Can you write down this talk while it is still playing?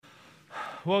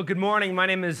Well, good morning. My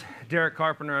name is Derek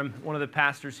Carpenter. I'm one of the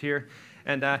pastors here.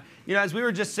 And, as we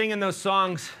were just singing those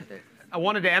songs, I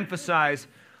wanted to emphasize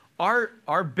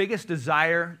our biggest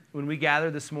desire when we gather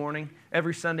this morning,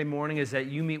 every Sunday morning, is that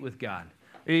you meet with God.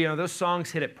 Those songs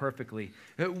hit it perfectly.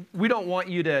 We don't want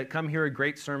you to come hear a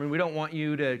great sermon. We don't want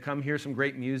you to come hear some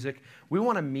great music. We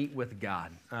want to meet with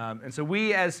God. And so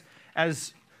we, as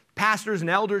pastors and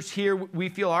elders here, we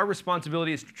feel our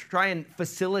responsibility is to try and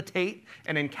facilitate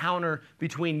an encounter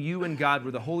between you and God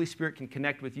where the Holy Spirit can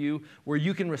connect with you, where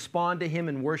you can respond to Him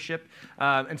in worship.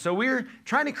 And so we're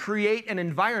trying to create an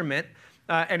environment,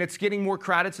 and it's getting more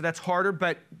crowded, so that's harder,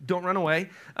 but don't run away.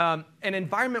 An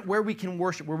environment where we can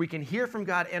worship, where we can hear from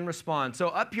God and respond. So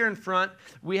up here in front,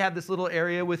 we have this little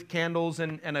area with candles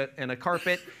and a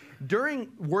carpet. During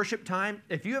worship time,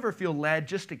 if you ever feel led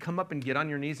just to come up and get on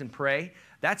your knees and pray,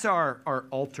 that's our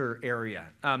altar area.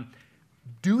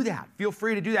 Do that. Feel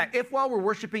free to do that. If while we're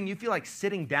worshiping you feel like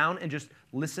sitting down and just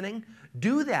listening,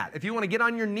 do that. If you want to get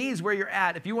on your knees where you're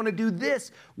at, if you want to do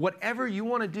this, whatever you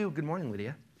want to do. Good morning,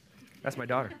 Lydia. That's my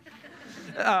daughter.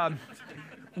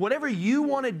 Whatever you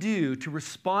want to do to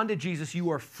respond to Jesus,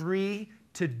 you are free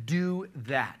to do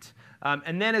that.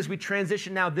 And then as we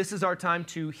transition now, this is our time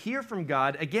to hear from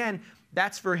God. Again,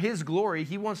 that's for His glory.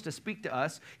 He wants to speak to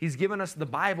us. He's given us the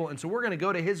Bible, and so we're going to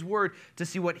go to His Word to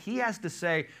see what He has to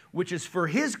say, which is for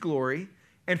His glory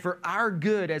and for our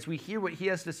good as we hear what He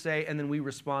has to say, and then we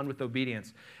respond with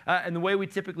obedience. And the way we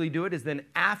typically do it is then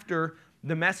after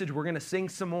the message, we're going to sing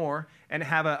some more and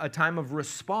have a time of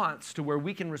response to where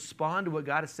we can respond to what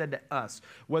God has said to us,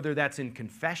 whether that's in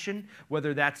confession,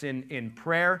 whether that's in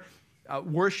prayer,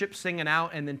 worship, singing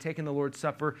out, and then taking the Lord's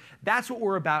Supper. That's what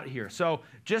we're about here. So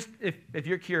just if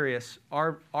you're curious,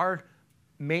 our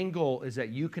main goal is that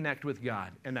you connect with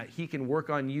God and that He can work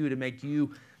on you to make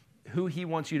you who He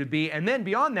wants you to be. And then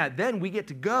beyond that, then we get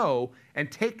to go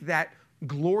and take that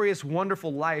glorious,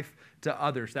 wonderful life to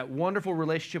others, that wonderful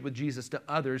relationship with Jesus to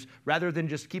others, rather than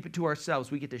just keep it to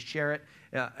ourselves. We get to share it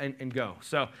and go.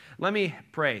 So let me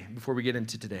pray before we get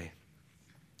into today.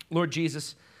 Lord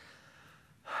Jesus,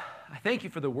 I thank You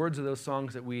for the words of those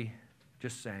songs that we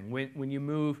just sang. When you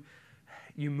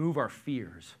move our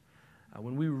fears.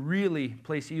 When we really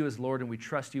place You as Lord and we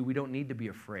trust You, we don't need to be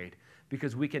afraid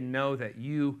because we can know that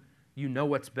You know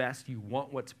what's best. You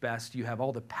want what's best. You have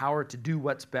all the power to do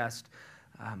what's best.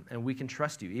 And we can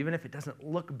trust You. Even if it doesn't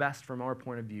look best from our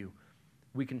point of view,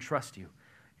 we can trust You.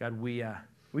 God, we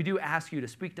do ask You to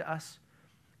speak to us.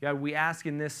 God, we ask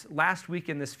in this last week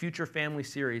in this Future Family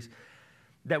series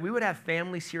that we would have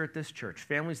families here at this church,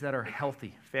 families that are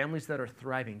healthy, families that are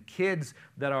thriving, kids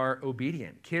that are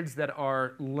obedient, kids that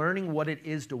are learning what it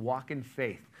is to walk in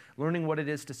faith, learning what it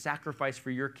is to sacrifice for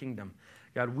Your kingdom.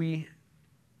 God, we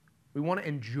want to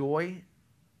enjoy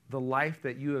the life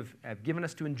that You have given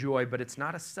us to enjoy, but it's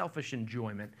not a selfish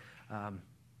enjoyment.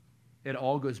 It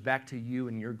all goes back to You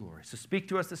and Your glory. So speak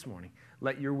to us this morning.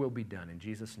 Let Your will be done. In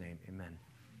Jesus' name, amen.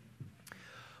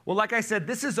 Well, like I said,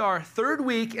 this is our third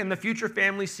week in the Future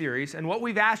Family series, and what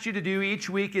we've asked you to do each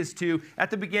week is to, at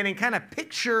the beginning, kind of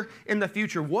picture in the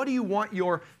future, what do you want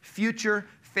your future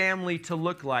family to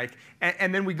look like?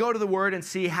 And then we go to the Word and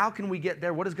see how can we get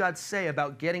there? What does God say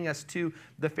about getting us to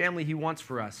the family He wants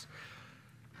for us?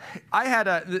 I had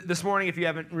this morning, if you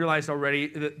haven't realized already,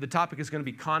 the topic is going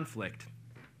to be conflict,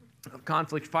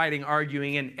 fighting,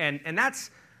 arguing, and that's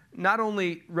not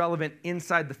only relevant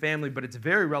inside the family, but it's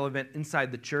very relevant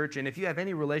inside the church. And if you have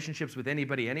any relationships with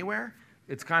anybody anywhere,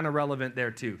 it's kind of relevant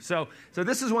there too. So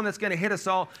this is one that's going to hit us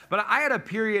all. But I had a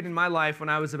period in my life when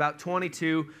I was about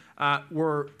 22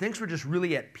 where things were just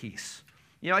really at peace.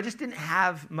 I just didn't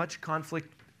have much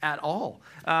conflict at all.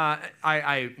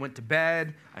 I went to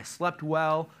bed. I slept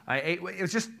well. I ate. It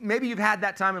was just, maybe you've had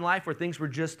that time in life where things were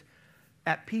just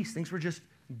at peace. Things were just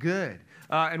good.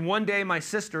 And one day my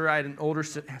sister, I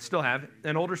had still have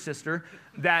an older sister,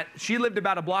 that she lived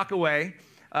about a block away,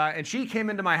 and she came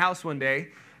into my house one day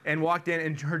and walked in,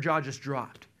 and her jaw just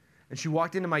dropped. And she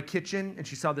walked into my kitchen, and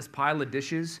she saw this pile of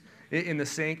dishes in the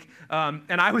sink.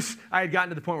 And I had gotten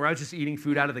to the point where I was just eating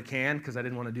food out of the can because I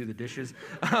didn't want to do the dishes.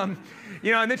 And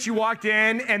then she walked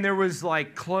in, and there was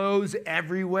like clothes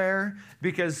everywhere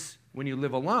because when you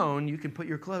live alone, you can put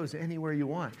your clothes anywhere you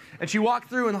want. And she walked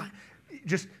through and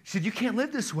she said, "You can't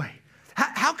live this way.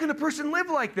 How can a person live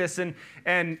like this?" And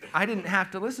I didn't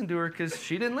have to listen to her because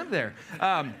she didn't live there.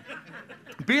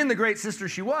 Being the great sister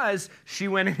she was, she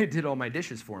went in and did all my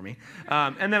dishes for me.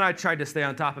 And then I tried to stay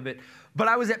on top of it. But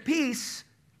I was at peace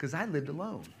because I lived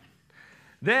alone.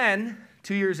 Then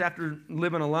 2 years after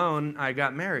living alone, I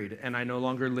got married, and I no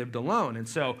longer lived alone. And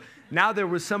so now there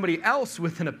was somebody else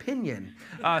with an opinion,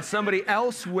 somebody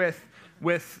else with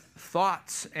with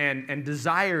thoughts and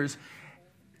desires,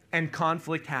 and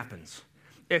conflict happens.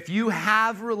 If you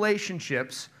have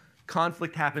relationships,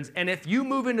 conflict happens. And if you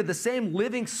move into the same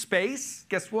living space,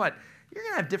 guess what? You're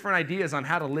going to have different ideas on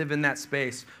how to live in that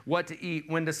space, what to eat,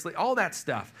 when to sleep, all that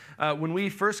stuff. When we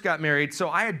first got married, so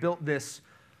I had built this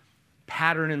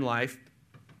pattern in life.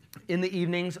 In the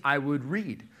evenings, I would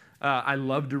read. I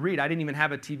loved to read. I didn't even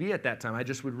have a TV at that time. I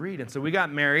just would read. And so we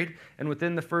got married, and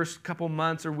within the first couple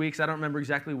months or weeks, I don't remember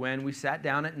exactly when, we sat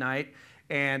down at night,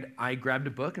 and I grabbed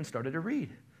a book and started to read.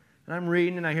 And I'm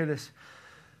reading, and I hear this.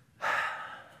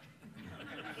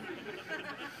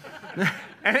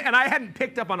 And I hadn't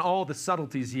picked up on all the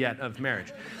subtleties yet of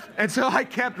marriage. And so I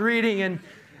kept reading, and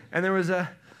there was a,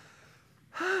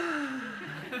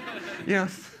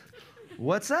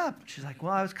 what's up? She's like,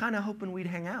 well, I was kind of hoping we'd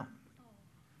hang out.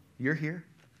 You're here.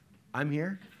 I'm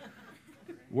here.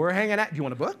 We're hanging out. Do you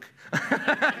want a book?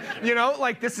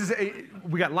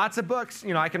 We got lots of books.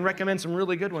 I can recommend some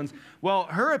really good ones. Well,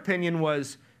 her opinion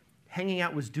was hanging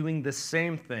out was doing the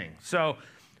same thing. So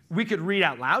we could read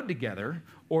out loud together,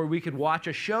 or we could watch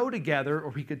a show together, or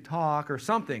we could talk or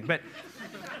something.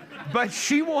 But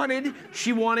she wanted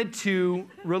to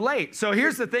relate. So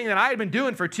here's the thing that I had been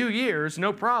doing for 2 years,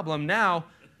 no problem. Now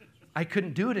I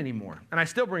couldn't do it anymore. And I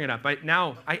still bring it up.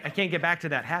 I can't get back to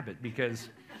that habit because,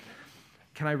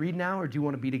 can I read now, or do you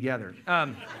want to be together?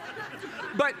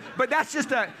 But that's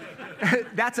just a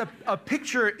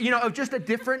picture, of just a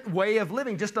different way of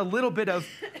living, just a little bit of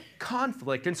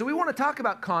conflict. And so we want to talk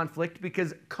about conflict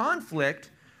because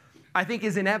conflict, I think,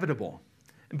 is inevitable.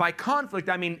 And by conflict,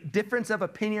 I mean difference of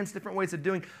opinions, different ways of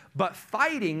doing, but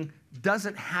fighting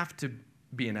doesn't have to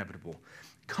be inevitable.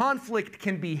 Conflict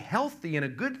can be healthy and a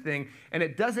good thing, and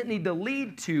it doesn't need to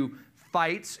lead to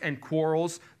fights and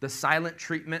quarrels, the silent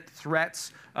treatment,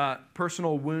 threats,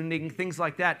 personal wounding, things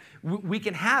like that. We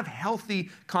can have healthy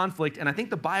conflict, and I think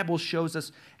the Bible shows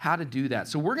us how to do that.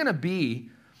 So we're going to be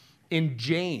in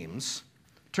James.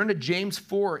 Turn to James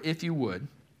 4, if you would,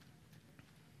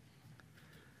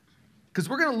 because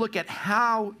we're going to look at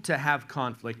how to have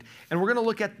conflict, and we're going to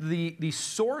look at the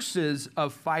sources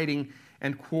of fighting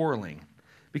and quarreling,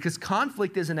 because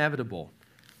conflict is inevitable.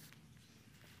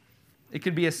 It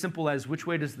could be as simple as, which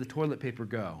way does the toilet paper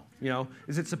go?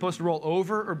 Is it supposed to roll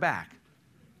over or back?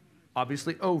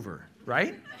 Obviously over,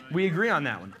 right? We agree on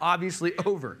that one. Obviously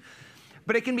over.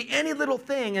 But it can be any little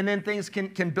thing, and then things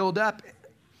can build up.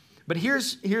 But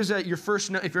here's your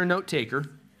first note, if you're a note taker.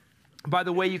 By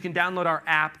the way, you can download our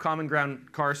app, Common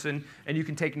Ground Carson, and you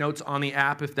can take notes on the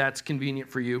app if that's convenient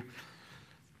for you.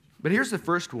 But here's the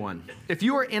first one. If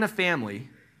you are in a family,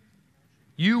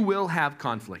 you will have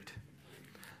conflict.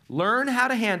 Learn how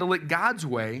to handle it God's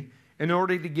way in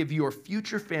order to give your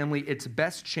future family its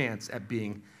best chance at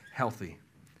being healthy.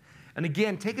 And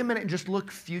again, take a minute and just look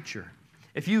future.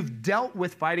 If you've dealt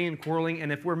with fighting and quarreling,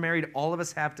 and if we're married, all of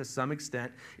us have to some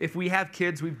extent. If we have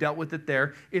kids, we've dealt with it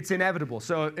there. It's inevitable.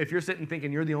 So if you're sitting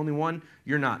thinking you're the only one,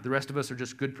 you're not. The rest of us are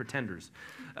just good pretenders.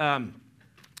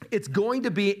 It's going to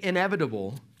be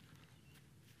inevitable.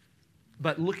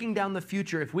 But looking down the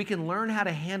future, if we can learn how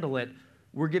to handle it,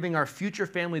 we're giving our future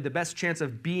family the best chance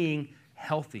of being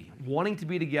healthy, wanting to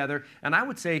be together, and I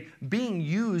would say being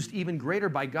used even greater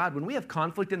by God. When we have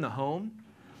conflict in the home,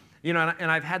 and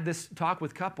I've had this talk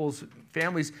with couples,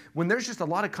 families, when there's just a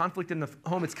lot of conflict in the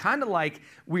home, it's kind of like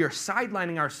we are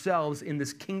sidelining ourselves in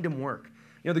this kingdom work.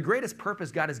 The greatest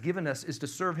purpose God has given us is to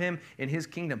serve Him in His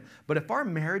kingdom. But if our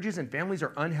marriages and families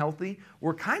are unhealthy,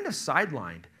 we're kind of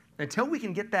sidelined until we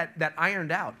can get that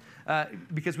ironed out,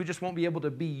 because we just won't be able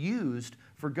to be used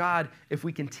for God if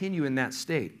we continue in that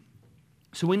state.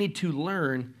 So we need to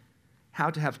learn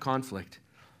how to have conflict.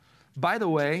 By the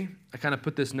way, I kind of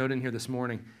put this note in here this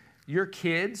morning. Your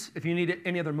kids, if you need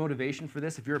any other motivation for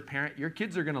this, if you're a parent, your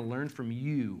kids are going to learn from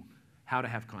you how to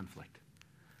have conflict.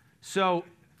 So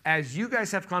as you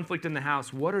guys have conflict in the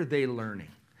house, what are they learning?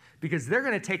 Because they're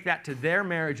going to take that to their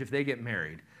marriage if they get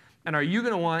married. And are you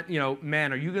going to want,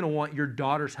 men, are you going to want your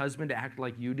daughter's husband to act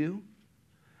like you do?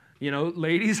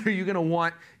 Ladies, are you going to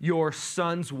want your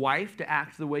son's wife to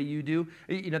act the way you do?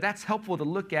 That's helpful to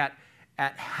look at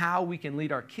how we can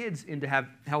lead our kids into have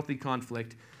healthy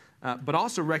conflict, but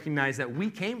also recognize that we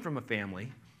came from a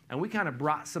family and we kind of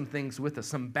brought some things with us,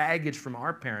 some baggage from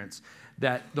our parents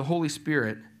that the Holy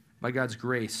Spirit, by God's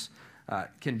grace,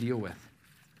 can deal with.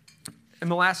 And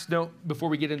the last note before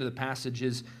we get into the passage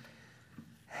is,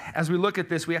 as we look at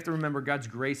this, we have to remember God's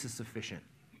grace is sufficient.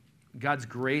 God's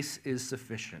grace is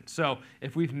sufficient. So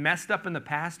if we've messed up in the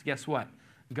past, guess what?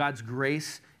 God's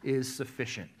grace is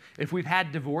sufficient. If we've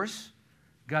had divorce,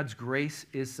 God's grace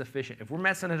is sufficient. If we're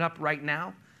messing it up right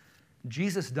now,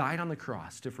 Jesus died on the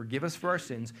cross to forgive us for our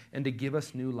sins and to give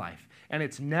us new life. And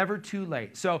it's never too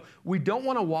late. So we don't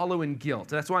want to wallow in guilt.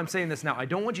 That's why I'm saying this now. I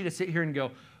don't want you to sit here and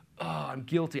go, oh, I'm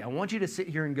guilty. I want you to sit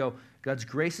here and go, God's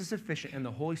grace is sufficient and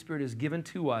the Holy Spirit is given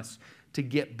to us to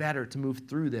get better, to move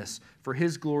through this for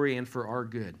His glory and for our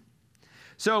good.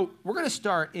 So we're going to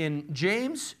start in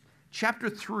James chapter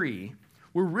 3.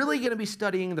 We're really going to be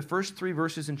studying the first 3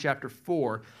 verses in chapter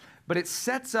 4, but it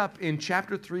sets up in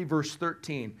chapter 3, verse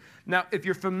 13. Now, if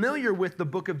you're familiar with the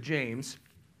book of James,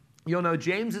 you'll know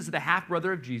James is the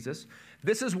half-brother of Jesus.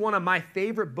 This is one of my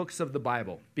favorite books of the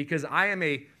Bible because I am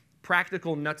a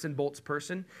practical nuts and bolts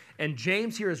person, and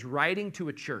James here is writing to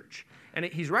a church, and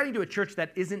he's writing to a church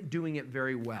that isn't doing it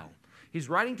very well. He's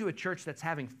writing to a church that's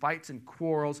having fights and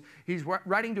quarrels. He's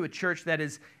writing to a church that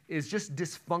is just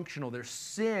dysfunctional. There's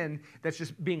sin that's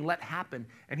just being let happen.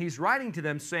 And he's writing to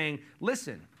them saying,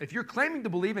 listen, if you're claiming to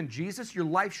believe in Jesus, your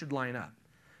life should line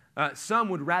up. Some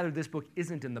would rather this book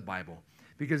isn't in the Bible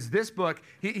because this book,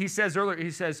 he says earlier,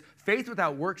 he says, faith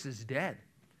without works is dead.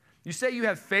 You say you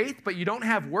have faith, but you don't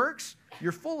have works,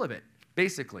 you're full of it,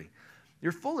 basically.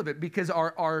 You're full of it because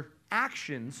our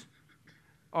actions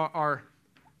are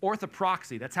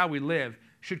orthopraxy, that's how we live,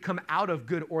 should come out of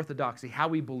good orthodoxy, how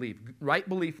we believe. Right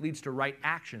belief leads to right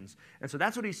actions. And so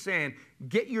that's what he's saying.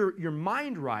 Get your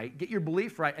mind right, get your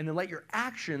belief right, and then let your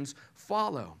actions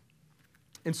follow.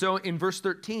 And so in verse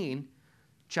 13,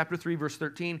 chapter 3, verse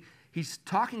 13, he's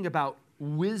talking about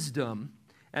wisdom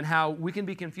and how we can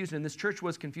be confused. And this church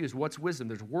was confused. What's wisdom?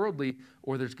 There's worldly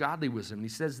or there's godly wisdom. And he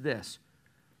says this,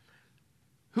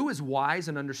 who is wise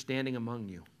and understanding among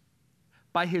you?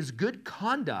 By his good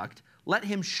conduct, let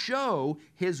him show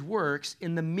his works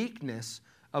in the meekness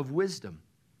of wisdom.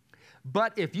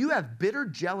 But if you have bitter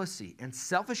jealousy and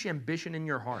selfish ambition in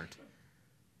your heart,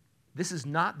 this is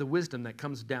not the wisdom that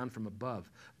comes down from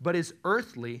above, but is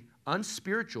earthly,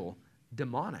 unspiritual,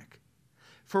 demonic.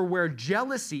 For where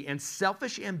jealousy and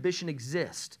selfish ambition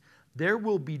exist, there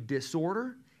will be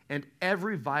disorder and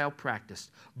every vile practice.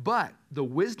 But the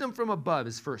wisdom from above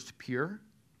is first pure,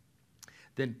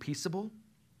 then peaceable,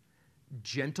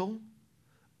 gentle,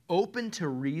 open to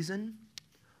reason,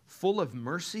 full of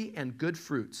mercy and good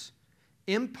fruits,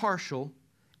 impartial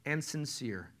and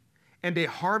sincere. And a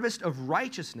harvest of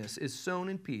righteousness is sown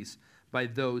in peace by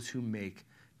those who make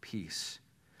peace.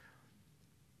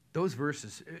 Those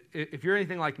verses, if you're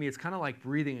anything like me, it's kind of like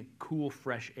breathing cool,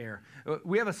 fresh air.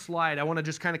 We have a slide I want to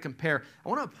just kind of compare. I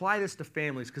want to apply this to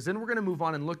families because then we're going to move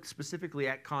on and look specifically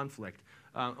at conflict.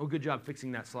 Good job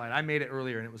fixing that slide. I made it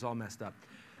earlier and it was all messed up.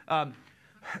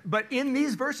 But in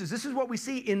these verses, this is what we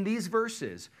see in these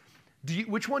verses.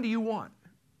 Which one do you want?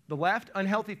 The left,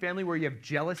 unhealthy family where you have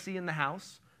jealousy in the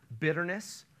house,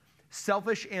 bitterness,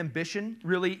 selfish ambition,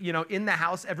 really, in the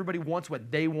house, everybody wants what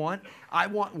they want. I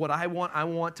want what I want. I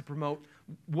want to promote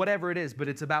whatever it is, but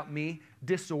it's about me.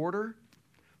 Disorder,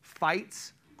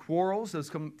 fights, quarrels, those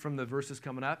come from the verses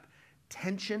coming up,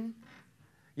 tension,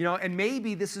 and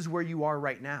maybe this is where you are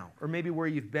right now, or maybe where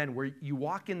you've been, where you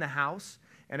walk in the house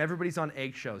and everybody's on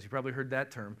eggshells. You probably heard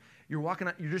that term. You're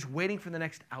just waiting for the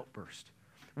next outburst,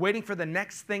 waiting for the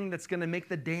next thing that's going to make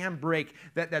the dam break,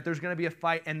 that there's going to be a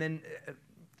fight, and then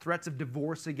threats of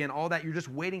divorce again, all that. You're just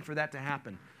waiting for that to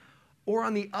happen. Or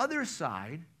on the other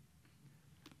side,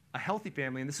 a healthy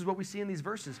family, and this is what we see in these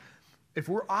verses, if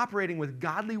we're operating with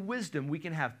godly wisdom, we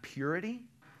can have purity,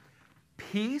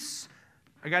 peace.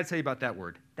 I got to tell you about that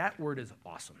word. That word is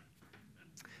awesome.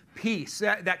 Peace,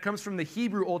 that comes from the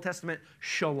Hebrew Old Testament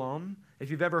shalom,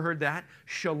 if you've ever heard that,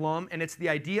 shalom, and it's the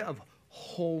idea of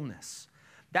wholeness.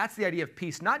 That's the idea of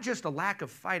peace, not just a lack of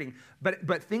fighting,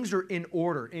 but things are in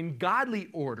order, in godly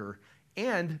order,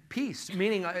 and peace,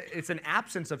 meaning it's an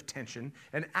absence of tension,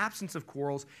 an absence of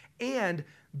quarrels, and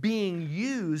being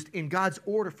used in God's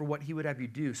order for what He would have you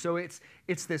do. So it's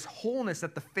this wholeness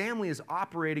that the family is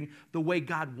operating the way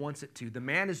God wants it to. The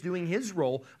man is doing his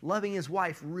role, loving his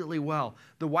wife really well.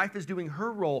 The wife is doing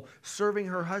her role, serving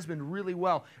her husband really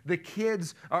well. The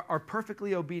kids are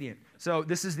perfectly obedient. So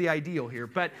this is the ideal here.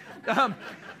 But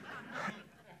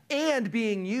and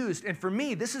being used. And for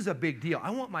me, this is a big deal. I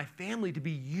want my family to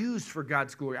be used for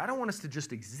God's glory. I don't want us to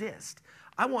just exist.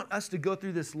 I want us to go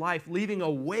through this life leaving a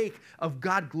wake of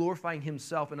God glorifying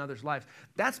Himself in others' lives.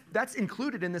 That's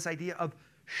included in this idea of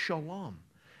shalom.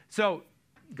 So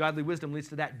godly wisdom leads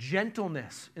to that.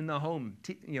 Gentleness in the home,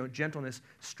 gentleness,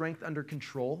 strength under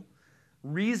control.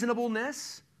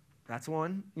 Reasonableness, that's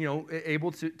one,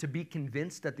 able to be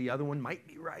convinced that the other one might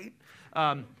be right.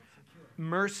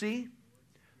 Mercy,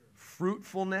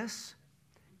 fruitfulness,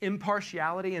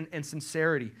 impartiality, and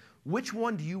sincerity. Which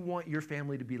one do you want your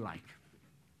family to be like?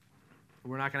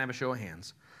 We're not going to have a show of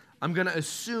hands. I'm going to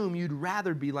assume you'd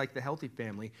rather be like the healthy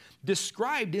family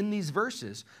described in these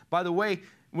verses. By the way,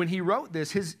 when he wrote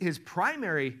this, his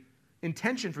primary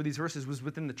intention for these verses was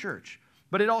within the church.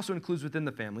 But it also includes within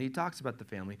the family. He talks about the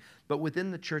family, but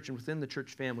within the church and within the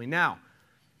church family. Now,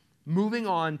 moving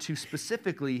on to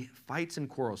specifically fights and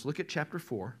quarrels. Look at chapter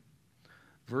 4,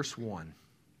 verse 1.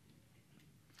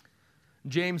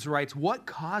 James writes, "What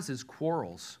causes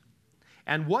quarrels?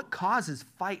 And what causes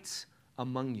fights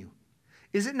among you?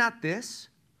 Is it not this,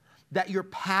 that your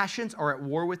passions are at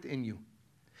war within you?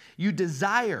 You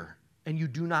desire and you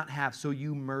do not have, so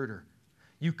you murder.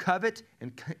 You covet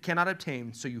and cannot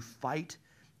obtain, so you fight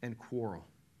and quarrel."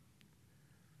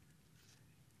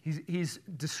 He's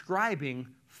describing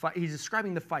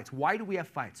the fights. Why do we have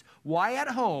fights? Why at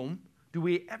home do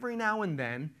we every now and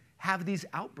then have these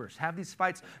outbursts, have these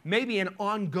fights? Maybe an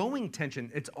ongoing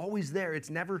tension. It's always there. It's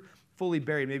never fully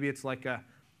buried. Maybe it's like, I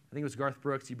think it was Garth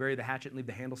Brooks, you bury the hatchet and leave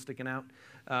the handle sticking out.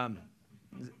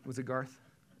 Was it Garth?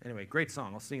 Anyway, great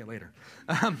song. I'll sing it later.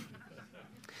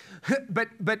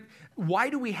 But why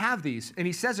do we have these? And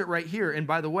he says it right here. And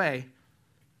by the way,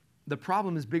 the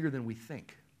problem is bigger than we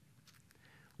think.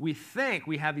 We think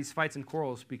we have these fights and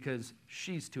quarrels because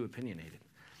she's too opinionated.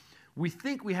 We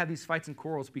think we have these fights and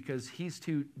quarrels because he's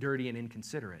too dirty and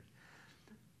inconsiderate.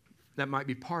 That might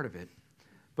be part of it.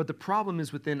 But the problem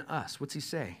is within us. What's he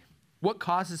say? What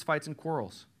causes fights and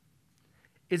quarrels?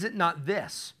 Is it not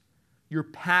this? Your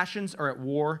passions are at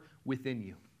war within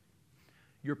you.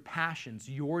 Your passions,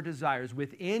 your desires,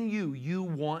 within you, you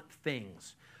want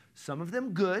things. Some of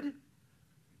them good,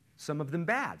 some of them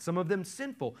bad, some of them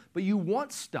sinful, but you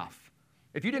want stuff.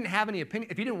 If you didn't have any opinion,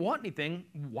 if you didn't want anything,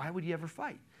 why would you ever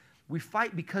fight? We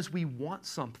fight because we want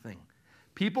something.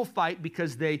 People fight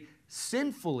because they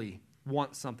sinfully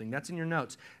want something. That's in your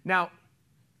notes. Now,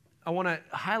 I want to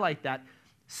highlight that.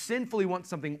 Sinfully want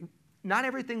something. Not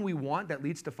everything we want that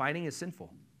leads to fighting is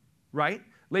sinful, right?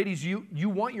 Ladies, you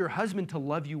want your husband to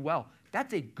love you well.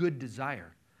 That's a good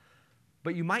desire.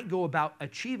 But you might go about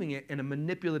achieving it in a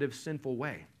manipulative, sinful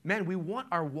way. Men, we want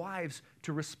our wives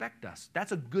to respect us.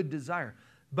 That's a good desire.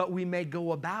 But we may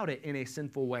go about it in a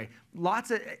sinful way.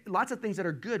 Lots of things that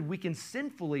are good we can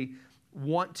sinfully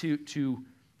want to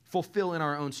fulfill in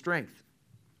our own strength.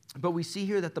 But we see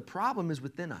here that the problem is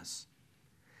within us.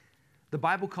 The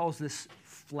Bible calls this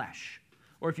flesh.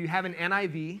 Or if you have an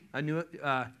NIV, a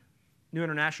New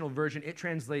International Version, it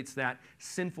translates that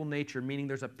sinful nature, meaning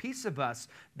there's a piece of us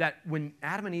that when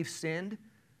Adam and Eve sinned,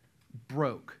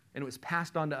 broke, and it was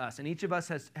passed on to us. And each of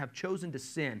us have chosen to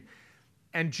sin.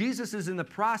 And Jesus is in the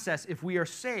process, if we are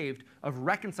saved, of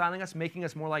reconciling us, making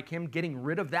us more like him, getting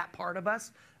rid of that part of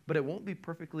us, but it won't be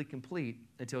perfectly complete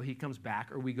until he comes back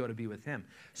or we go to be with him.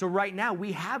 So right now,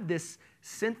 we have this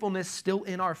sinfulness still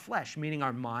in our flesh, meaning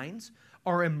our minds,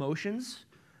 our emotions,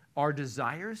 our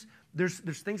desires. There's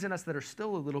things in us that are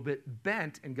still a little bit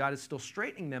bent, and God is still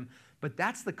straightening them, but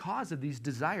that's the cause of these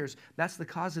desires. That's the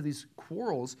cause of these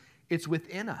quarrels. It's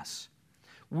within us.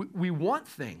 We want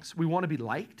things. We want to be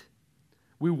liked.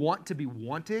 We want to be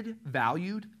wanted,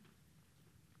 valued.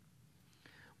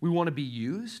 We want to be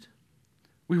used.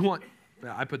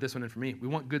 I put this one in for me. We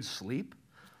want good sleep.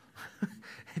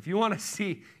 If you want to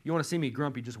see me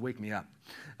grumpy, just wake me up.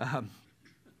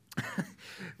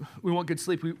 We want good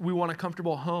sleep. We want a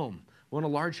comfortable home. We want a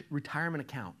large retirement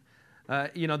account.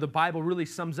 The Bible really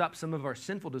sums up some of our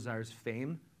sinful desires: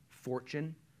 fame,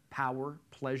 fortune, power,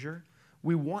 pleasure.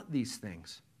 We want these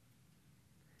things.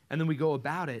 And then we go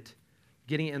about it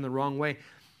getting it in the wrong way.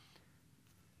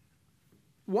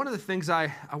 One of the things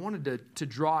I wanted to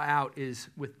draw out is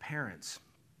with parents.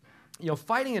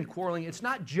 Fighting and quarreling, it's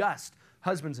not just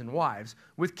husbands and wives.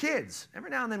 With kids, every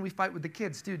now and then we fight with the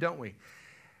kids too, don't we?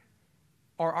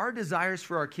 Are our desires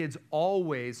for our kids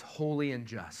always holy and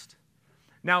just?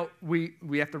 Now, we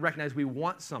have to recognize we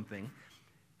want something.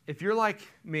 If you're like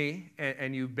me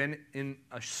and you've been in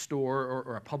a store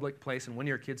or a public place and one of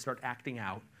your kids start acting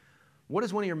out, what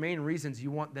is one of your main reasons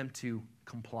you want them to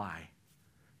comply?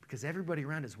 Because everybody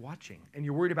around is watching, and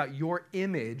you're worried about your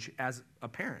image as a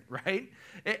parent, right?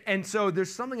 And so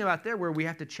there's something about there where we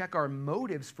have to check our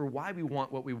motives for why we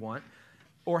want what we want,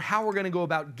 or how we're going to go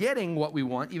about getting what we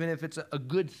want, even if it's a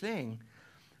good thing.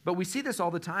 But we see this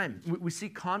all the time. We see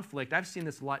conflict. I've seen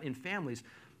this a lot in families.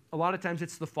 A lot of times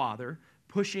it's the father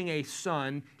pushing a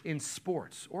son in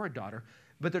sports, or a daughter,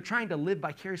 but they're trying to live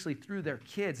vicariously through their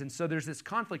kids. And so there's this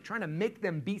conflict trying to make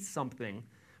them be something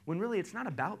when really it's not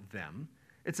about them.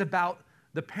 It's about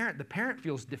the parent. The parent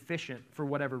feels deficient for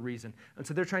whatever reason. And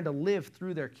so they're trying to live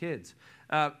through their kids.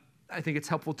 I think it's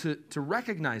helpful to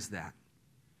recognize that.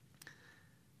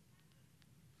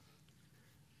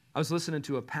 I was listening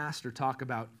to a pastor talk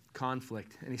about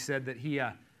conflict, and he said that he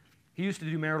used to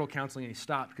do marital counseling, and he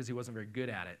stopped because he wasn't very good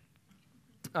at it.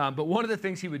 But one of the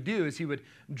things he would do is he would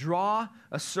draw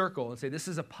a circle and say, this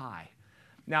is a pie.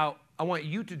 Now, I want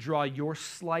you to draw your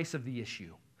slice of the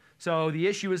issue. So the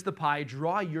issue is the pie.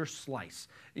 Draw your slice.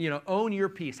 Own your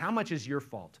piece. How much is your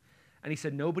fault? And he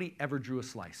said, nobody ever drew a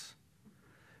slice.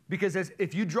 Because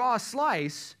if you draw a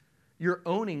slice, you're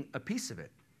owning a piece of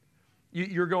it.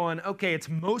 You're going, okay, it's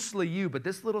mostly you, but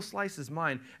this little slice is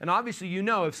mine. And obviously,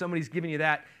 if somebody's giving you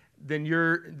that, then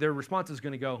their response is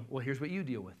going to go, well, here's what you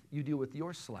deal with. You deal with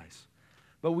your slice.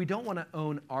 But we don't want to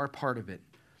own our part of it.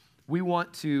 We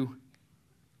want to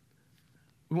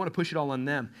push it all on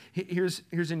them. Here's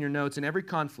in your notes. In every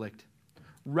conflict,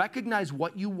 recognize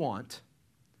what you want,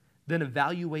 then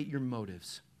evaluate your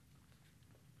motives.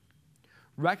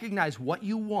 Recognize what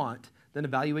you want, then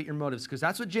evaluate your motives. Because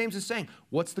that's what James is saying.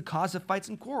 What's the cause of fights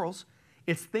and quarrels?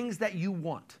 It's things that you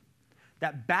want,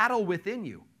 that battle within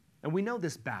you. And we know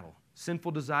this battle,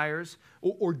 sinful desires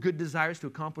or good desires to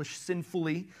accomplish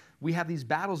sinfully. We have these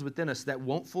battles within us that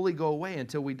won't fully go away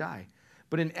until we die.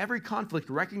 But in every conflict,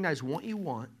 recognize what you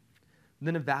want,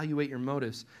 then evaluate your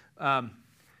motives.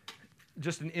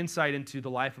 Just an insight into the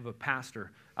life of a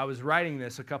pastor. I was writing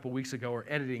this a couple weeks ago, or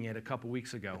editing it a couple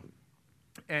weeks ago,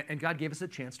 and God gave us a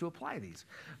chance to apply these.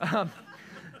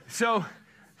 So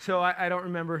I don't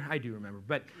remember. I do remember,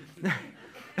 but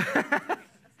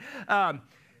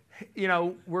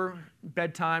we're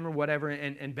bedtime or whatever,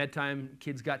 and bedtime,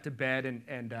 kids got to bed,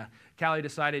 and Callie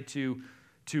decided to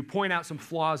point out some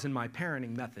flaws in my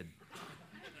parenting method.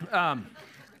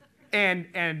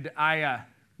 And I,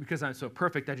 because I'm so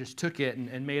perfect, I just took it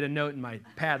and made a note in my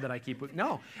pad that I keep.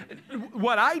 No,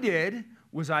 what I did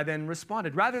was I then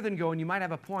responded. Rather than going, you might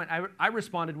have a point, I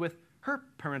responded with her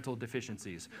parental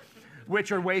deficiencies,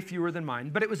 which are way fewer than mine.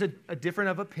 But it was a different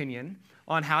of opinion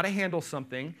on how to handle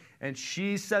something. And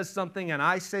she says something and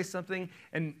I say something.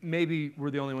 And maybe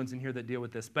we're the only ones in here that deal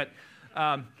with this. But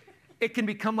it can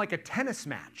become like a tennis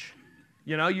match.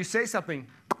 You say something,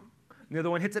 and the other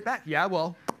one hits it back. Yeah,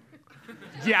 well.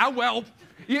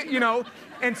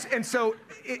 And so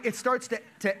it starts to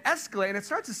escalate. And it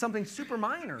starts as something super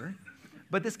minor.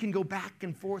 But this can go back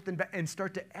and forth and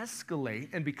start to escalate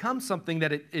and become something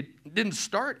that it didn't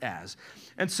start as.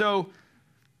 And so,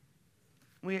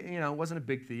 it wasn't a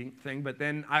big thing, but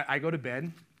then I go to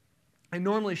bed. And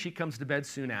normally she comes to bed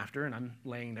soon after, and I'm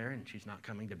laying there, and she's not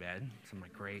coming to bed. So I'm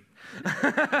like, great.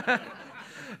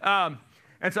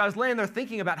 And so I was laying there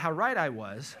thinking about how right I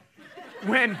was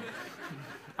when,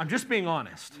 I'm just being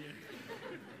honest,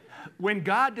 when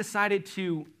God decided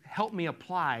to help me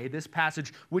apply this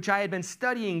passage, which I had been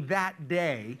studying that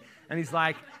day. And he's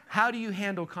like, how do you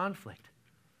handle conflict?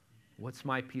 What's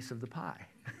my piece of the pie?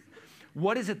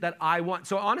 What is it that I want?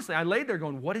 So honestly, I laid there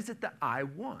going, what is it that I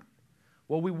want?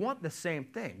 Well, we want the same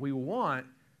thing. We want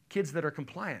kids that are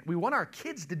compliant. We want our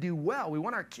kids to do well. We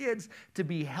want our kids to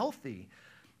be healthy.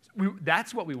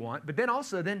 That's what we want. But then I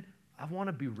want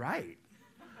to be right.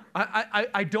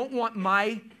 I don't want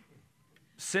my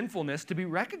sinfulness to be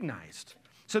recognized.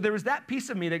 So there was that piece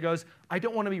of me that goes, I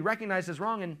don't want to be recognized as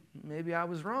wrong, and maybe I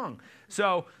was wrong.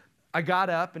 So I got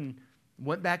up and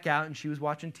went back out, and she was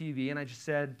watching TV, and I just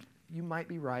said, you might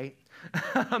be right.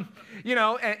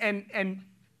 And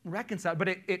reconcile. But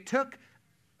it took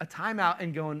a time out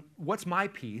and going, what's my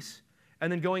piece? And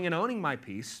then going and owning my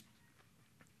piece.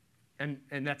 And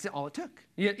that's all it took.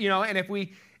 And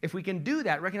if we can do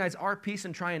that, recognize our piece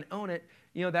and try and own it,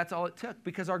 that's all it took,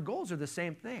 because our goals are the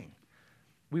same thing.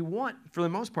 We want, for the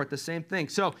most part, the same thing.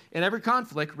 So in every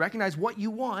conflict, recognize what you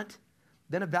want,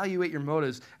 then evaluate your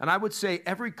motives. And I would say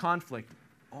every conflict,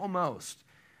 almost,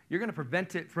 you're going to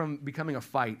prevent it from becoming a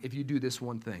fight if you do this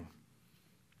one thing.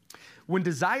 When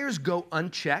desires go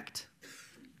unchecked,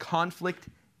 conflict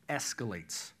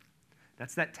escalates.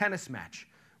 That's that tennis match.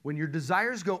 When your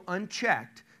desires go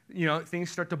unchecked,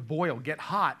 things start to boil, get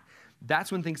hot.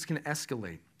 That's when things can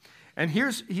escalate. And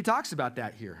he talks about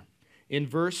that here in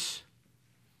verse.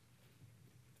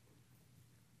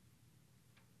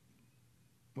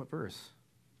 What verse?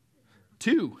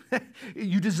 2.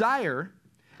 You desire,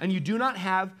 and you do not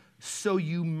have, so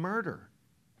you murder.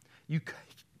 You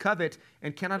covet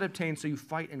and cannot obtain, so you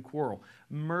fight and quarrel.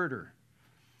 Murder.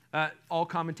 All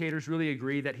commentators really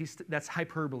agree that that's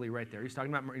hyperbole right there. He's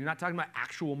talking about murder. You're not talking about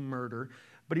actual murder,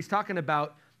 but he's talking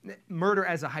about murder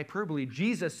as a hyperbole.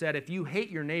 Jesus said, if you hate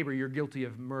your neighbor, you're guilty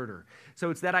of murder. So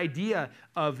it's that idea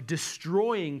of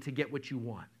destroying to get what you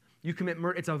want. You commit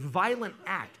murder. It's a violent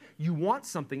act. You want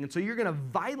something, and so you're going to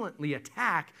violently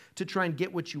attack to try and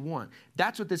get what you want.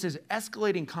 That's what this is,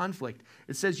 escalating conflict.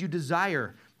 It says you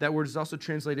desire. That word is also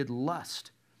translated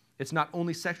lust. It's not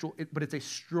only sexual, but it's a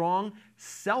strong,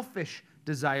 selfish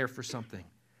desire for something.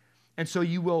 And so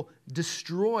you will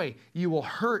destroy, you will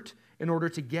hurt in order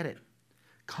to get it.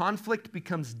 Conflict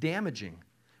becomes damaging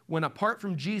when, apart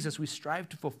from Jesus, we strive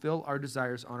to fulfill our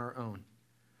desires on our own.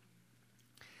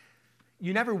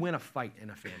 You never win a fight in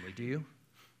a family, do you?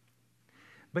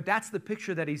 But that's the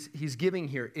picture that he's giving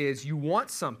here, is you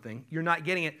want something, you're not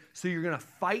getting it, so you're going to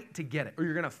fight to get it, or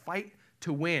you're going to fight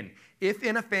to win. If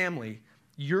in a family,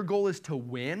 your goal is to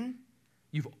win,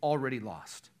 you've already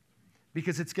lost.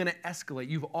 Because it's going to escalate.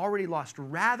 You've already lost.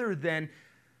 Rather than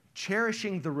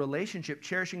cherishing the relationship,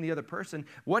 cherishing the other person,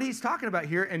 what he's talking about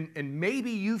here, and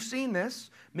maybe you've seen this,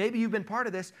 maybe you've been part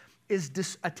of this,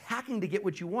 is attacking to get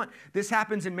what you want. This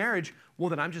happens in marriage. Well,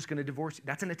 then I'm just going to divorce you.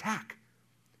 That's an attack.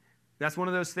 That's one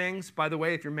of those things, by the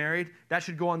way, if you're married, that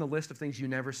should go on the list of things you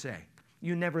never say.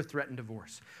 You never threaten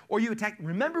divorce. Or you attack.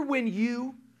 Remember when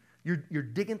you're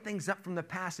digging things up from the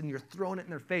past and you're throwing it in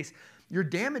their face. You're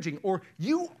damaging. Or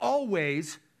you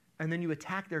always, and then you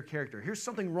attack their character. Here's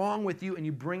something wrong with you, and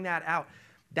you bring that out.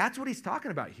 That's what he's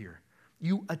talking about here.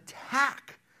 You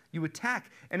attack. You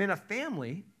attack. And in a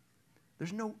family,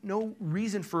 there's no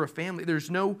reason for a family. There's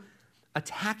no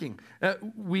attacking.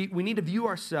 We need to view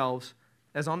ourselves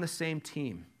as on the same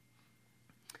team.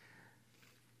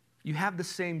 You have the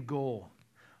same goal.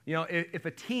 You know, if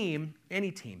a team,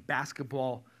 any team,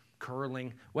 basketball,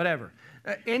 curling, whatever,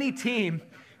 any team,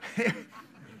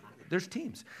 there's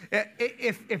teams.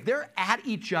 If they're at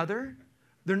each other,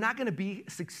 they're not going to be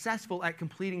successful at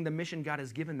completing the mission God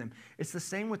has given them. It's the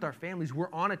same with our families.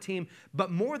 We're on a team,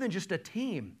 but more than just a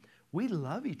team, we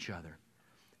love each other.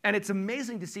 And it's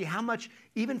amazing to see how much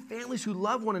even families who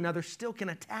love one another still can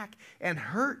attack and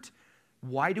hurt.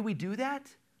 Why do we do that?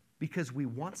 Because we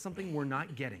want something we're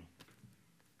not getting.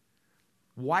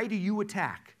 Why do you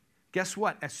attack? Guess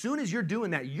what? As soon as you're doing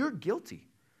that, you're guilty.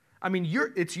 I mean,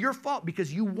 it's your fault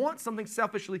because you want something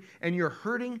selfishly and you're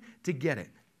hurting to get it.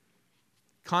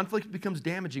 Conflict becomes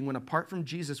damaging when, apart from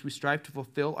Jesus, we strive to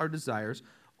fulfill our desires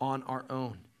on our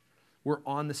own. We're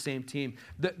on the same team.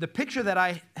 The picture that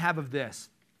I have of this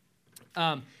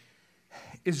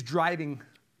is driving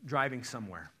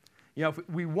somewhere. You know, if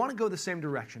we want to go the same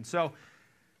direction. So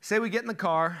say we get in the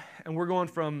car and we're going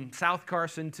from South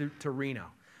Carson to Reno.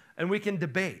 And we can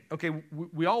debate. Okay,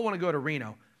 we all want to go to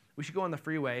Reno. We should go on the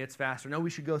freeway. It's faster. No, we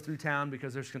should go through town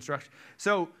because there's construction.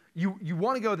 So you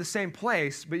want to go to the same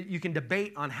place, but you can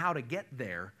debate on how to get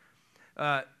there.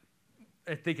 I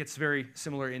think it's very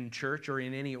similar in church or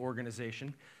in any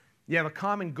organization. You have a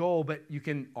common goal, but you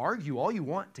can argue all you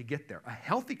want to get there. A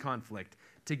healthy conflict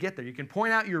to get there. You can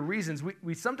point out your reasons.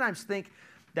 We sometimes think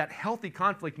that healthy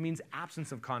conflict means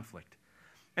absence of conflict.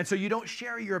 And so you don't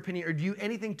share your opinion or do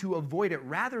anything to avoid it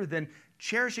rather than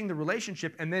cherishing the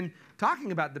relationship and then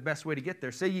talking about the best way to get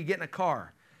there. Say you get in a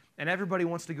car and everybody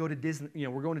wants to go to Disney,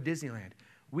 we're going to Disneyland.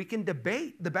 We can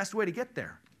debate the best way to get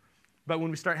there. But when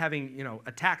we start having,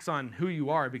 attacks on who you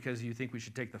are because you think we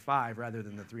should take the 5 rather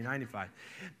than the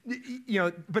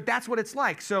 $3.95, but that's what it's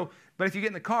like. So, but if you get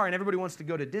in the car and everybody wants to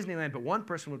go to Disneyland, but one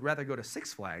person would rather go to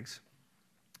Six Flags,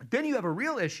 then you have a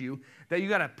real issue that you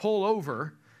got to pull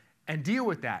over and deal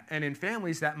with that. And in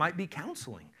families, that might be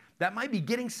counseling. That might be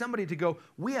getting somebody to go,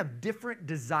 we have different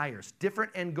desires,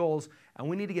 different end goals, and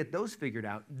we need to get those figured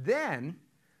out. Then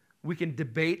we can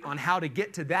debate on how to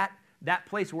get to that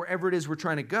place, wherever it is we're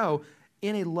trying to go,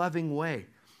 in a loving way.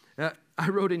 I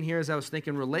wrote in here as I was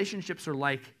thinking, relationships are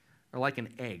like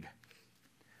an egg.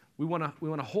 We want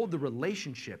to hold the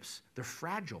relationships. They're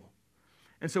fragile.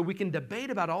 And so we can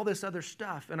debate about all this other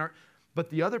stuff,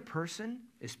 but the other person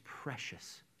is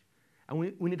precious. And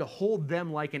we need to hold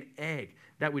them like an egg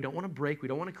that we don't want to break, we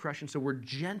don't want to crush, and so we're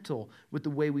gentle with the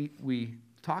way we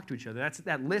talk to each other. That's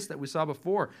that list that we saw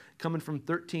before, coming from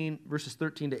verses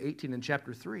 13 to 18 in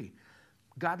chapter 3.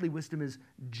 Godly wisdom is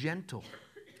gentle.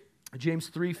 James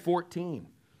 3:14.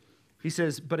 He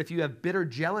says, but if you have bitter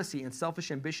jealousy and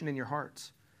selfish ambition in your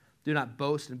hearts, do not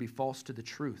boast and be false to the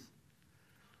truth.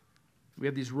 We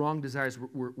have these wrong desires.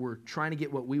 We're trying to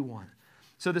get what we want.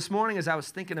 So this morning, as I was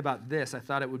thinking about this, I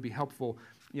thought it would be helpful,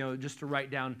 just to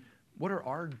write down, what are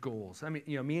our goals? I mean,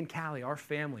 me and Callie, our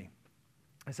family.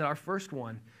 I said our first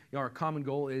one, our common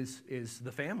goal is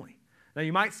the family. Now,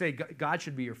 you might say God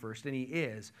should be your first, and he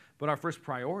is, but our first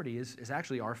priority is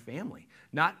actually our family.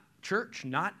 Not church,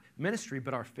 not ministry,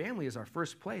 but our family is our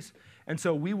first place. And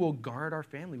so we will guard our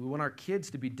family. We want our kids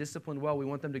to be disciplined well. We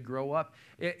want them to grow up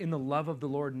in the love of the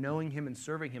Lord, knowing him and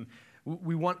serving him.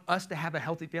 We want us to have a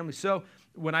healthy family. So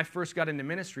when I first got into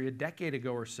ministry a decade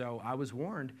ago or so, I was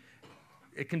warned,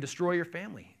 It can destroy your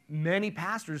family. Many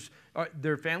pastors,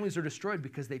 their families are destroyed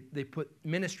because they put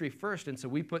ministry first. And so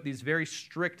we put these very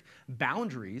strict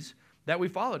boundaries that we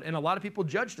followed. And a lot of people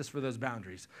judged us for those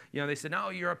boundaries. They said, no,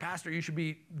 you're a pastor. You should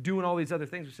be doing all these other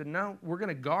things. We said, no, we're going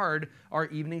to guard our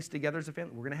evenings together as a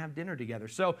family. We're going to have dinner together.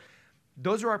 So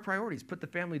those are our priorities. Put the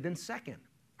family then second.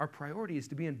 Our priority is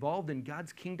to be involved in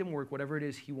God's kingdom work, whatever it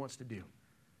is he wants to do.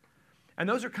 And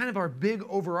those are kind of our big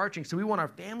overarching. So we want our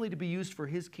family to be used for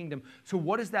his kingdom. So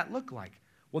what does that look like?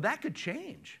 Well, that could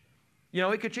change.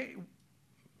 It could change.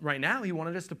 Right now, he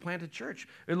wanted us to plant a church.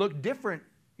 It looked different,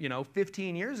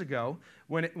 15 years ago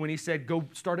when he said, go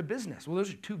start a business. Well,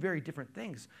 those are two very different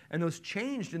things. And those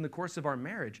changed in the course of our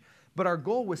marriage. But our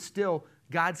goal was still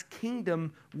God's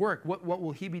kingdom work. What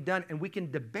will he be done? And we can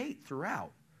debate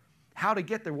throughout how to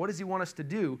get there. What does he want us to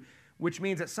do? Which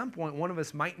means at some point, one of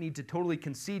us might need to totally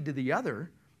concede to the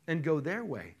other and go their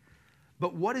way.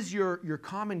 But what is your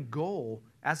common goal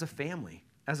as a family,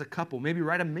 as a couple? Maybe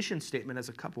write a mission statement as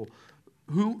a couple.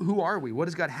 Who are we? What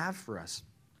does God have for us?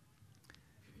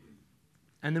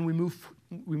 And then we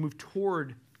move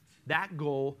toward that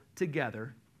goal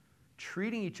together,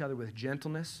 treating each other with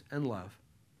gentleness and love.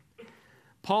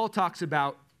 Paul talks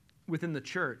about, within the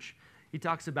church, he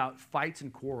talks about fights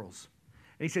and quarrels.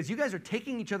 And he says, you guys are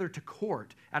taking each other to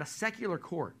court, at a secular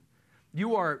court.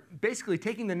 You are basically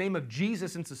taking the name of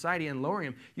Jesus in society and lowering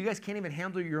him. You guys can't even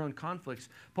handle your own conflicts.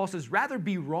 Paul says, rather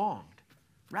be wronged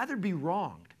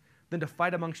than to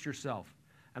fight amongst yourself.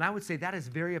 And I would say that is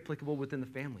very applicable within the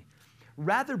family.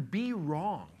 Rather be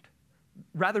wronged,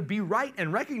 rather be right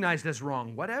and recognized as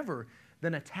wrong, whatever,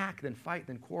 than attack, than fight,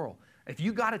 than quarrel. If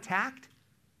you got attacked,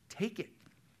 take it.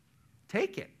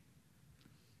 Take it.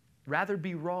 Rather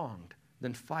be wronged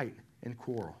than fight and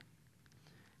quarrel.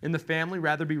 In the family,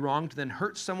 rather be wronged than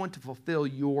hurt someone to fulfill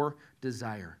your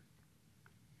desire.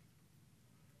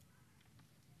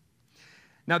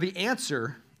 Now, the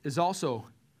answer is also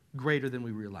greater than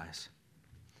we realize.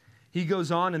 He goes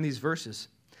on in these verses.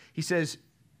 He says,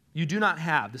 you do not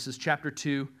have, this is chapter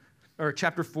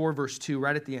 4, verse 2,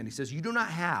 right at the end. He says, you do not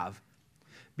have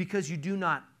because you do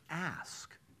not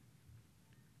ask.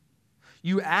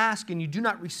 You ask and you do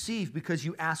not receive because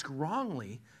you ask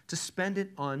wrongly to spend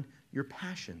it on your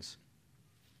passions.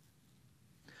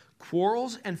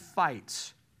 Quarrels and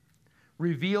fights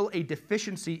reveal a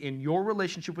deficiency in your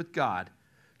relationship with God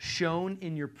shown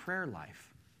in your prayer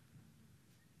life.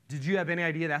 Did you have any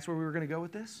idea that's where we were going to go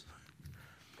with this?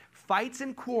 Fights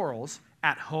and quarrels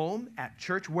at home, at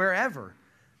church, wherever,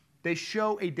 they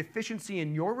show a deficiency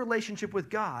in your relationship with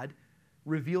God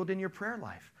revealed in your prayer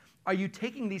life. Are you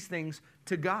taking these things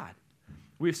to God?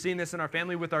 We've seen this in our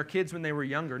family with our kids when they were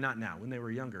younger, not now, when they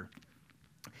were younger.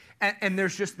 And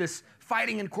there's just this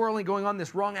fighting and quarreling going on,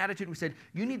 this wrong attitude. We said,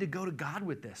 you need to go to God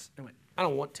with this. And I went, I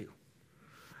don't want to.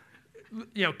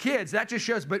 Kids, that just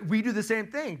shows, but we do the same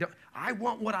thing. I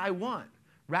want what I want,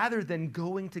 rather than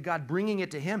going to God, bringing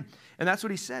it to him. And that's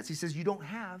what he says. He says, you don't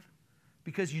have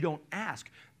because you don't ask.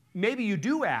 Maybe you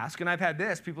do ask, and I've had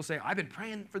this. People say, I've been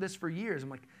praying for this for years. I'm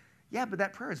like, yeah, but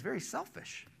that prayer is very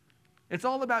selfish. It's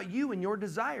all about you and your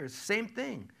desires. Same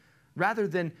thing. Rather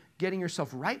than getting yourself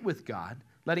right with God,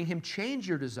 letting him change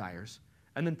your desires,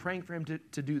 and then praying for him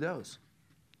to do those.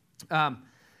 And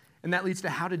that leads to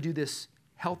how to do this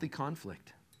healthy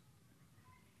conflict.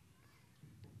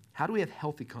 How do we have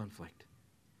healthy conflict?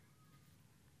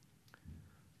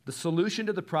 The solution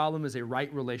to the problem is a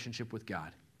right relationship with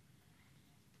God.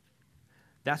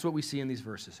 That's what we see in these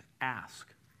verses.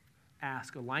 Ask.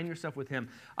 Ask. Align yourself with him.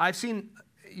 I've seen,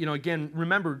 again,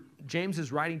 remember, James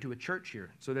is writing to a church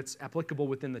here, so that's applicable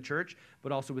within the church,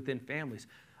 but also within families.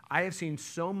 I have seen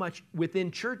so much within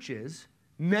churches,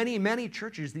 many, many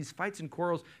churches, these fights and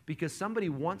quarrels because somebody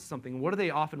wants something. What do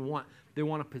they often want? They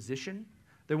want a position.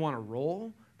 They want a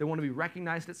role. They want to be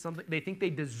recognized at something. They think they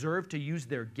deserve to use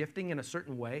their gifting in a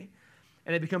certain way.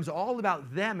 And it becomes all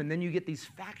about them, and then you get these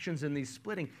factions and these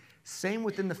splitting. Same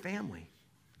within the family.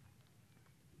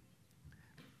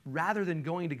 Rather than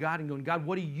going to God and going, God,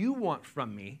 what do you want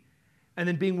from me? And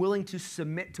then being willing to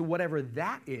submit to whatever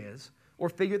that is, or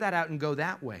figure that out and go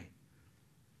that way.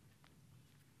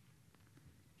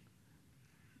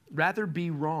 Rather be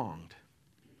wronged.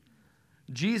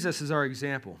 Jesus is our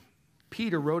example.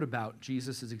 Peter wrote about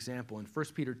Jesus' example in 1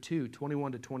 Peter 2,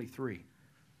 21 to 23.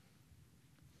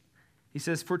 He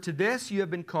says, for to this you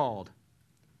have been called,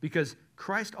 because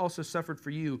Christ also suffered for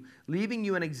you, leaving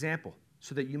you an example,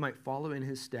 so that you might follow in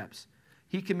his steps.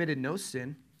 He committed no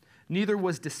sin, neither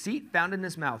was deceit found in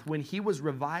his mouth. When he was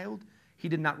reviled, he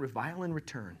did not revile in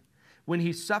return. When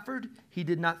he suffered, he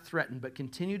did not threaten, but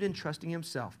continued entrusting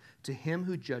himself to him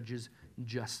who judges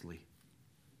justly.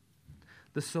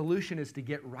 The solution is to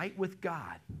get right with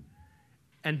God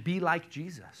and be like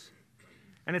Jesus.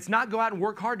 And it's not go out and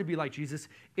work hard to be like Jesus.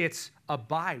 It's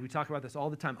abide. We talk about this all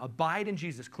the time. Abide in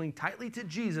Jesus. Cling tightly to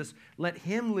Jesus. Let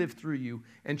him live through you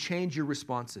and change your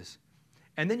responses.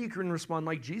 And then you can respond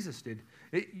like Jesus did.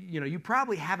 You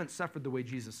probably haven't suffered the way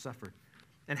Jesus suffered.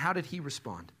 And how did he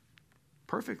respond?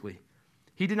 Perfectly.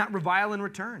 He did not revile in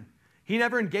return. He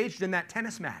never engaged in that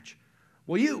tennis match.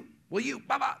 Will you,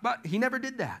 bah. He never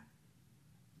did that.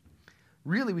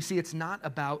 Really, we see it's not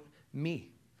about me.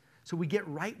 So we get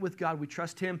right with God, we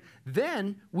trust him,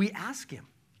 then we ask him.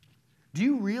 Do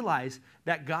you realize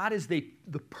that God is the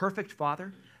perfect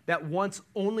Father that wants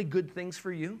only good things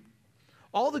for you?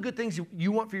 All the good things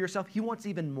you want for yourself, he wants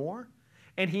even more.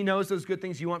 And he knows those good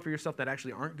things you want for yourself that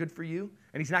actually aren't good for you.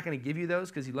 And he's not going to give you those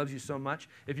because he loves you so much.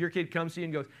 If your kid comes to you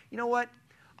and goes, you know what?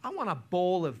 I want a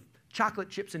bowl of chocolate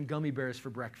chips and gummy bears for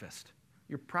breakfast.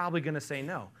 You're probably going to say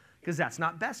no because that's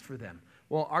not best for them.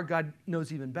 Well, our God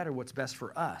knows even better what's best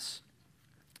for us.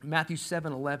 Matthew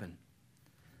 7:11.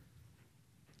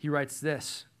 He writes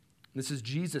this. This is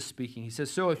Jesus speaking. He says,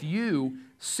 so if you,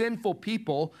 sinful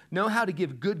people, know how to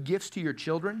give good gifts to your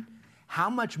children, how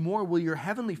much more will your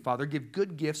heavenly Father give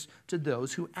good gifts to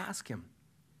those who ask him?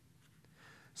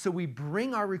 So we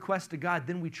bring our request to God,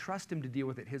 then we trust him to deal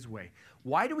with it his way.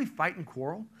 Why do we fight and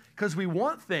quarrel? Because we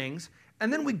want things,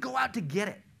 and then we go out to get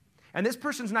it. And this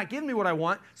person's not giving me what I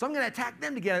want, so I'm going to attack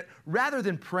them to get it, rather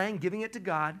than praying, giving it to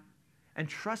God, and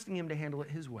trusting him to handle it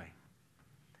his way.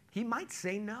 He might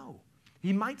say no.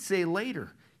 He might say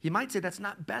later. He might say that's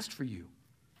not best for you.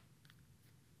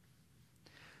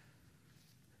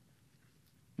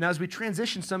 Now, as we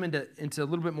transition some into a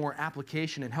little bit more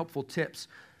application and helpful tips,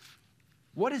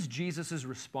 what is Jesus'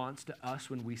 response to us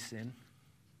when we sin?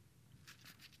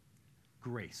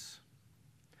 Grace.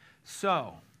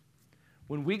 So,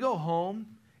 when we go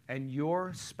home and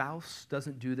your spouse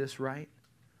doesn't do this right,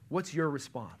 what's your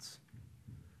response?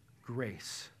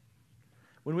 Grace.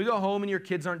 When we go home and your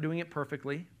kids aren't doing it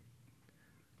perfectly,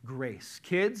 grace.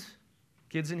 Kids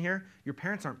in here, your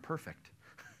parents aren't perfect.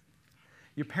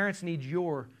 Your parents need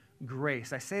your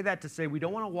grace. I say that to say we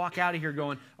don't want to walk out of here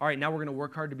going, all right, now we're going to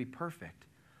work hard to be perfect.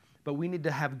 But we need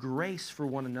to have grace for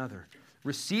one another.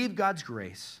 Receive God's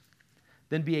grace,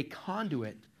 then be a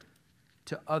conduit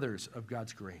to others of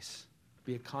God's grace.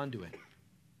 Be a conduit.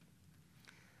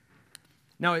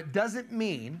 Now, it doesn't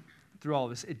mean, through all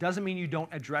of this, it doesn't mean you don't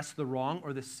address the wrong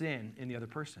or the sin in the other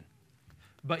person.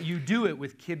 But you do it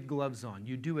with kid gloves on.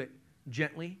 You do it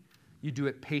gently. You do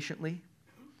it patiently.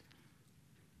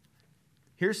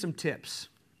 Here's some tips.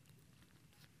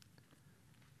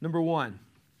 Number 1,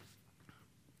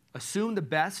 assume the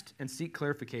best and seek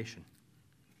clarification.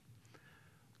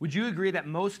 Would you agree that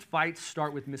most fights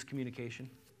start with miscommunication?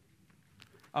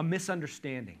 A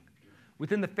misunderstanding.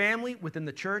 Within the family, within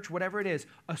the church, whatever it is,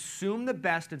 assume the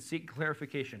best and seek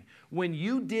clarification. When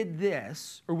you did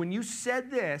this, or when you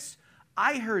said this,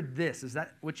 I heard this. Is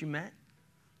that what you meant?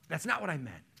 That's not what I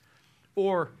meant.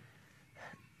 Or,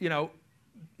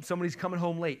 somebody's coming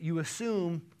home late. You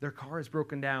assume their car is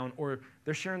broken down or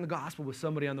they're sharing the gospel with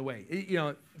somebody on the way.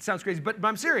 It sounds crazy, but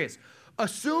I'm serious.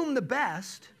 Assume the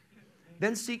best,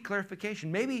 then seek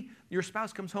clarification. Maybe your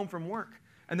spouse comes home from work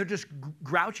and they're just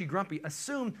grouchy, grumpy.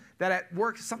 Assume that at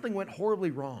work something went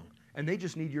horribly wrong and they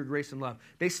just need your grace and love.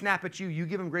 They snap at you. You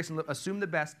give them grace and love. Assume the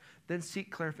best, then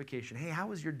seek clarification. Hey, how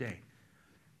was your day?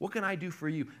 What can I do for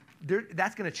you?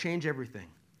 That's going to change everything.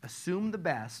 Assume the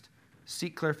best,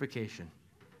 seek clarification.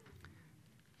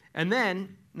 And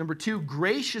then, number 2,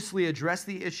 graciously address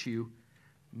the issue,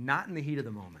 not in the heat of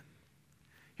the moment.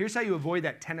 Here's how you avoid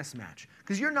that tennis match.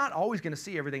 Because you're not always going to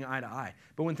see everything eye to eye.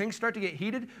 But when things start to get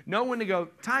heated, know when to go,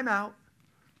 time out.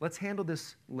 Let's handle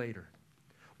this later.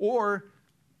 Or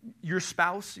your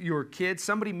spouse, your kids,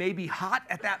 somebody may be hot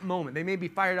at that moment. They may be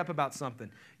fired up about something.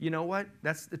 You know what?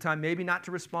 That's the time maybe not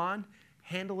to respond.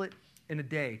 Handle it in a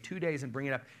day, 2 days, and bring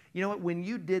it up. You know what? When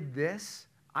you did this,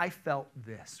 I felt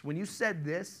this. When you said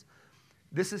this,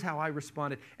 this is how I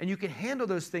responded. And you can handle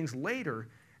those things later.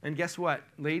 And guess what,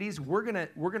 ladies? We're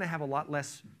gonna have a lot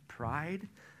less pride,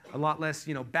 a lot less,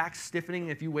 back stiffening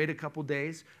if you wait a couple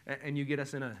days and you get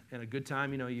us in a good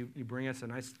time. You bring us a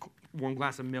nice warm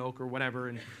glass of milk or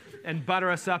whatever and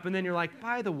butter us up. And then you're like,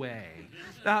 by the way.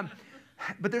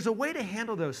 But there's a way to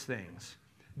handle those things.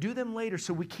 Do them later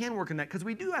so we can work on that, because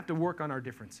we do have to work on our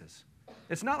differences.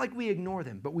 It's not like we ignore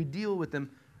them, but we deal with them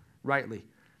rightly.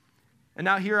 And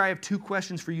now here I have 2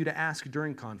 questions for you to ask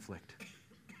during conflict.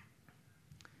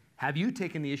 Have you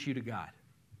taken the issue to God?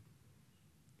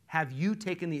 Have you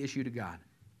taken the issue to God?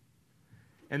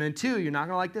 And then 2, you're not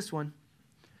going to like this one.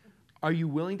 Are you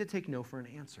willing to take no for an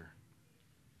answer?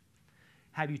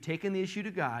 have you taken the issue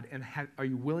to God, and are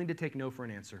you willing to take no for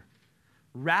an answer?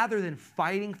 Rather than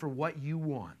fighting for what you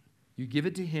want, you give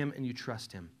it to him and you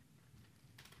trust him.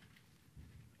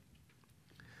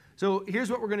 So here's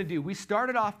what we're going to do. We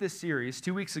started off this series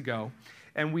 2 weeks ago,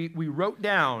 and we wrote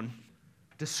down,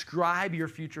 describe your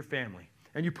future family.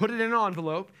 And you put it in an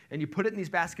envelope, and you put it in these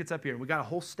baskets up here, and we got a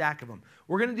whole stack of them.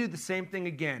 We're going to do the same thing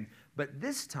again, but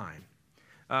this time,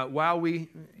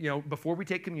 before we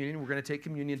take communion, we're going to take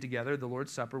communion together, the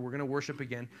Lord's Supper. We're going to worship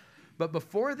again. But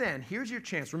before then, here's your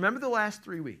chance. Remember the last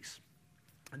 3 weeks.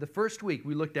 The first week,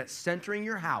 we looked at centering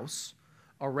your house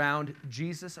around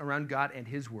Jesus, around God, and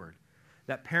his word.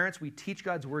 That parents, we teach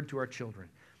God's word to our children.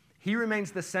 He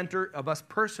remains the center of us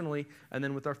personally and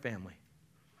then with our family.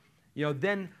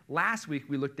 Then last week,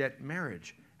 we looked at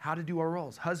marriage, how to do our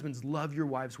roles. Husbands, love your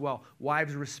wives well.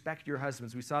 Wives, respect your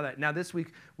husbands. We saw that. Now this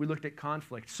week, we looked at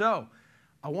conflict. So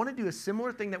I want to do a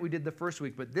similar thing that we did the first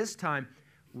week, but this time,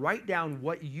 write down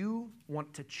what you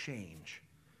want to change.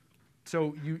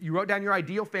 So you wrote down your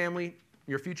ideal family,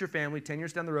 your future family, 10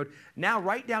 years down the road. Now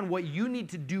write down what you need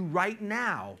to do right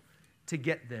now to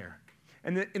get there.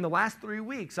 And in the last 3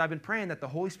 weeks, I've been praying that the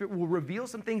Holy Spirit will reveal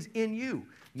some things in you,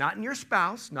 not in your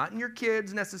spouse, not in your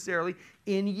kids necessarily,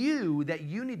 in you that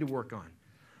you need to work on.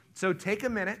 So take a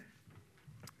minute.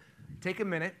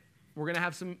 We're going to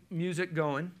have some music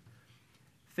going.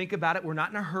 Think about it. We're not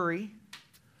in a hurry.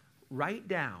 Write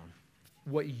down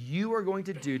what you are going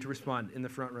to do to respond. In the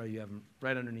front row, you have them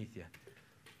right underneath you.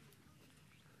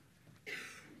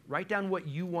 Write down what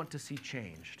you want to see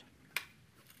changed.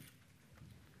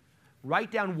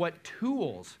 Write down what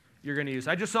tools you're going to use.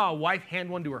 I just saw a wife hand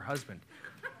one to her husband.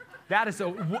 That is a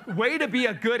way to be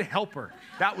a good helper.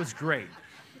 That was great.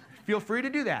 Feel free to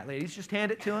do that, ladies. Just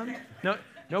hand it to him.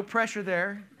 No pressure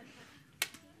there.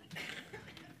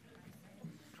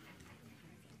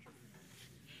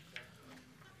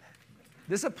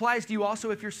 This applies to you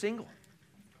also if you're single.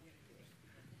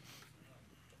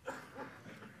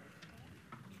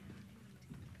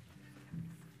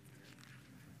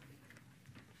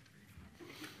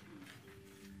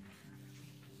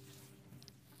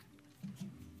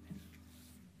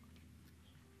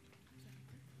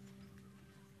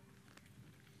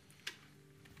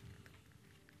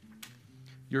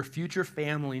 Your future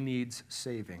family needs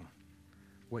saving.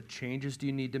 What changes do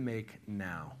you need to make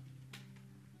now?